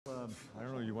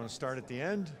you want to start at the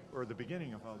end or the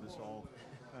beginning of how this all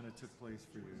kind of took place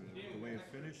for you? The way it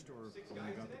finished, or when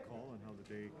you got the call and how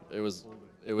the day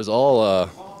It was all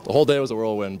the whole day was a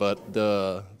whirlwind, but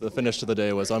the finish to the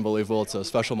day was unbelievable. It's a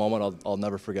special moment I'll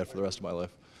never forget for the rest of my life.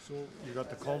 So you got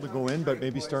the call to go in, but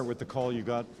maybe start with the call you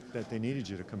got that they needed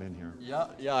you to come in here.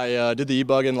 Yeah, I did the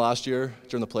e-bug in last year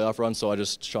during the playoff run, so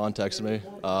Sean texted me.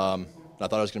 I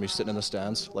thought I was going to be sitting in the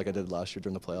stands like I did last year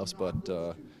during the playoffs,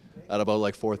 but at about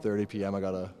like 4:30 p.m.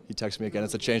 he texted me again.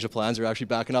 It's a change of plans. You're actually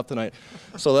backing up tonight.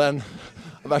 So then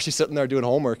I'm actually sitting there doing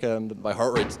homework, and my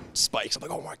heart rate spikes. I'm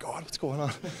like, oh my God, what's going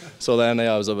on? So then it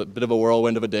was a bit of a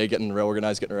whirlwind of a day, getting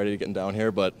reorganized, getting ready, getting down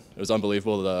here. But it was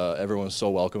unbelievable. Everyone was so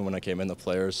welcome when I came in, the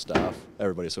players, staff,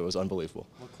 everybody. So it was unbelievable.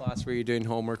 What class were you doing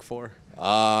homework for?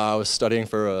 I was studying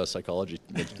for psychology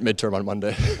midterm on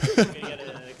Monday. Can you get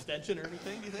an extension or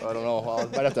anything, do you think? I don't know. I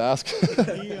might have to ask.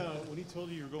 When he told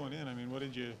you were going in, I mean, what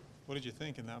did you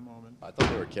think in that moment? I thought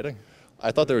they were kidding.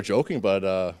 I thought they were joking,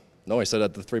 but no, he said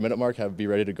at the 3-minute mark, be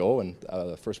ready to go, and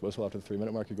the first whistle after the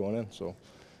 3-minute mark, you're going in. So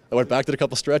I went back, did a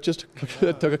couple stretches,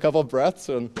 took a couple of breaths,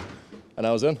 and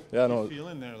I was in. Yeah, no. What did you feel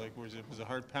in there? Like, was it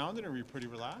hard pounding, or were you pretty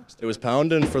relaxed? It was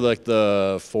pounding for like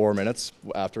the 4 minutes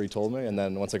after he told me, and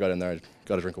then once I got in there, I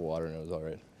got a drink of water, and it was all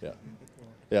right. Yeah.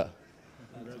 Yeah.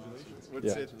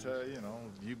 What's it,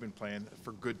 you've been playing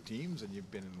for good teams and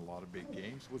you've been in a lot of big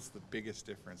games. What's the biggest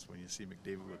difference when you see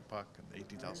McDavid with puck and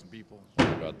 18,000 people? Oh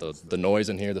my God, the noise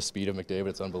in here, the speed of McDavid,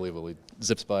 it's unbelievable. He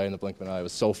zips by in the blink of an eye. It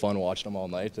was so fun watching him all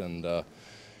night, and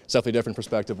it's definitely a different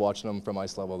perspective watching him from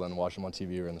ice level than watching him on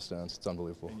TV or in the stands. It's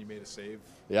unbelievable. And you made a save?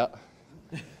 Yeah.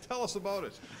 Tell us about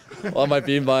it. Well, it might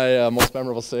be my most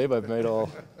memorable save I've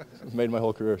made my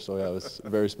whole career, so yeah, it was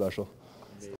very special.